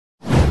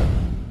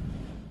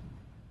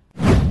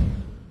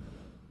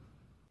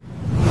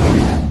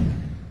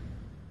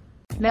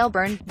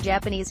Melbourne,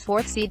 Japanese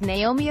fourth seed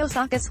Naomi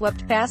Osaka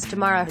swept past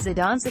Tamara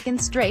Zidansek in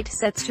straight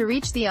sets to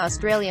reach the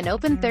Australian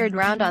Open third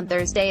round on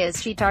Thursday as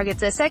she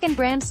targets a second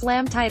Grand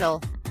Slam title.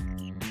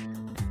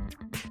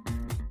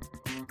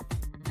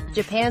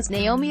 Japan's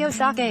Naomi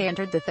Osaka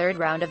entered the third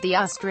round of the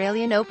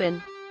Australian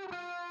Open.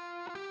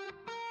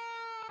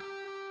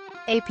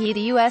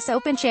 The US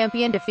Open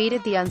champion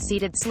defeated the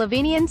unseeded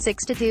Slovenian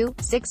 6-2,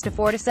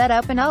 6-4 to set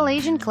up an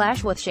all-Asian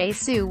clash with Hsieh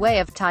Su-wei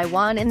of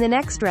Taiwan in the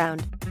next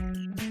round.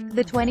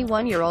 The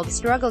 21-year-old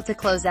struggled to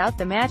close out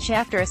the match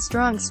after a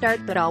strong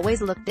start but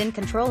always looked in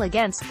control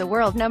against the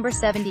world number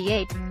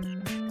 78.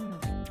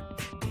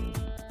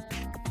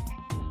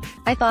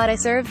 "I thought I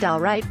served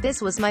alright.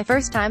 This was my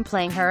first time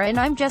playing her and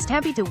I'm just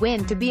happy to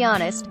win, to be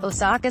honest,"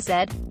 Osaka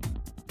said.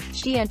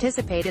 She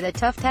anticipated a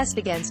tough test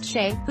against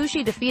Hsieh, who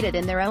she defeated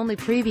in their only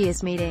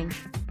previous meeting.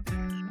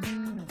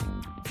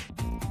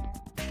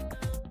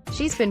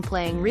 "She's been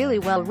playing really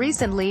well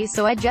recently,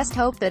 so I just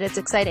hope that it's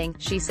exciting,"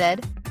 she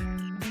said.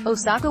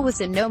 Osaka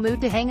was in no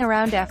mood to hang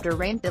around after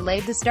rain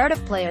delayed the start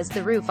of play as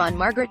the roof on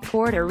Margaret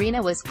Court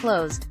Arena was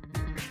closed.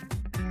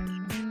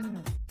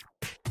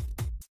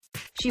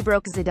 She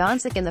broke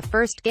Zidansek in the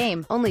first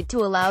game, only to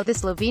allow the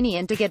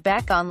Slovenian to get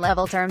back on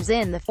level terms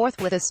in the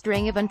fourth with a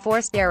string of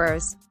unforced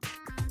errors.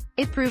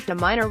 It proved a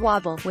minor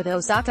wobble, with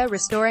Osaka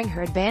restoring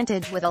her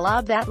advantage with a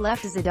lob that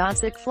left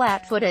Zidansek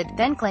flat-footed,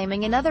 then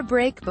claiming another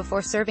break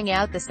before serving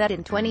out the set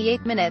in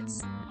 28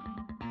 minutes.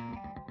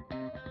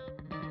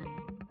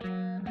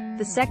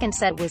 The second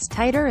set was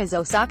tighter as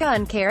Osaka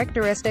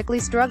uncharacteristically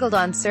struggled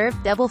on serve,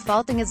 double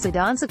faulting as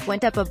Zidansek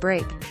went up a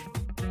break.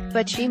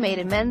 But she made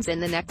amends in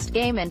the next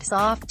game and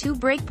saw off 2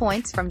 break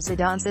points from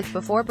Zidansek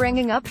before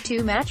bringing up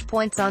 2 match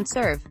points on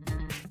serve.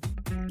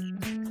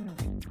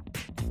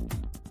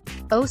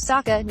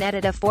 Osaka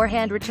netted a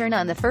forehand return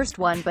on the first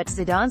one, but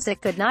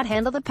Zidansek could not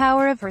handle the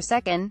power of her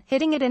second,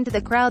 hitting it into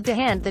the crowd to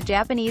hand the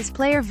Japanese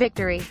player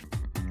victory.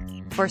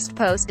 First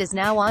Post is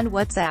now on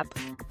WhatsApp.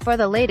 For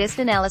the latest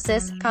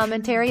analysis,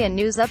 commentary and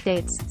news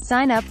updates,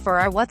 sign up for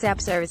our WhatsApp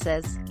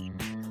services.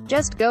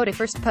 Just go to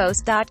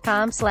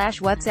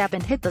firstpost.com/WhatsApp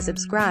and hit the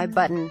subscribe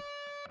button.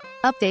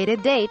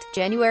 Updated date,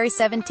 January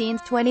 17,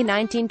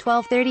 2019,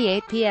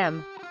 12:38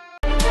 p.m.